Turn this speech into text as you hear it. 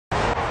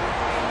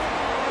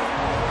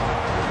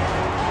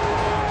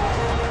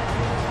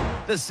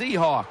The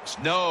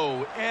Seahawks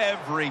know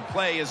every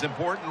play is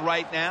important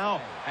right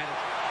now. And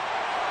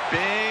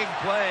big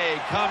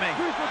play coming.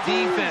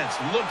 Defense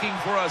looking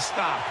for a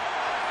stop.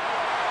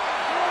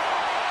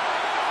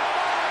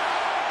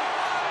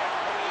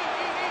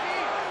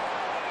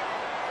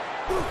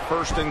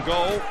 First and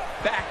goal,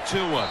 back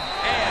to him.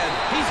 And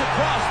he's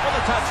across for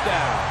the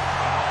touchdown.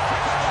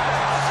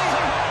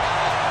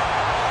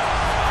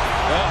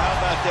 Well, how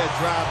about that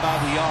drive by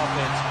the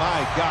offense? My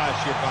gosh,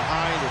 you're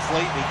behind. It's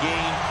late in the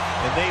game,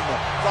 and they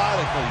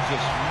methodically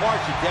just march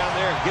it down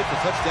there and get the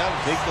touchdown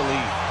and take the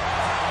lead.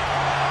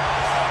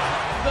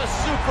 The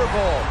Super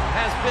Bowl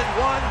has been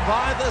won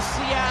by the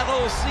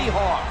Seattle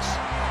Seahawks.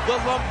 The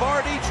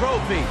Lombardi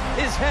Trophy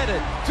is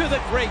headed to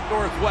the Great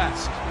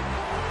Northwest.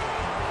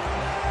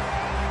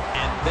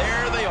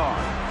 There they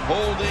are,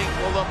 holding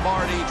the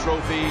Lombardi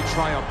Trophy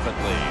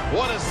triumphantly.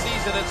 What a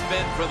season it's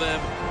been for them,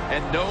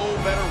 and no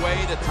better way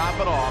to top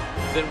it off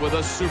than with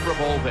a Super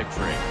Bowl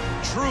victory.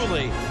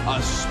 Truly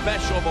a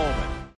special moment.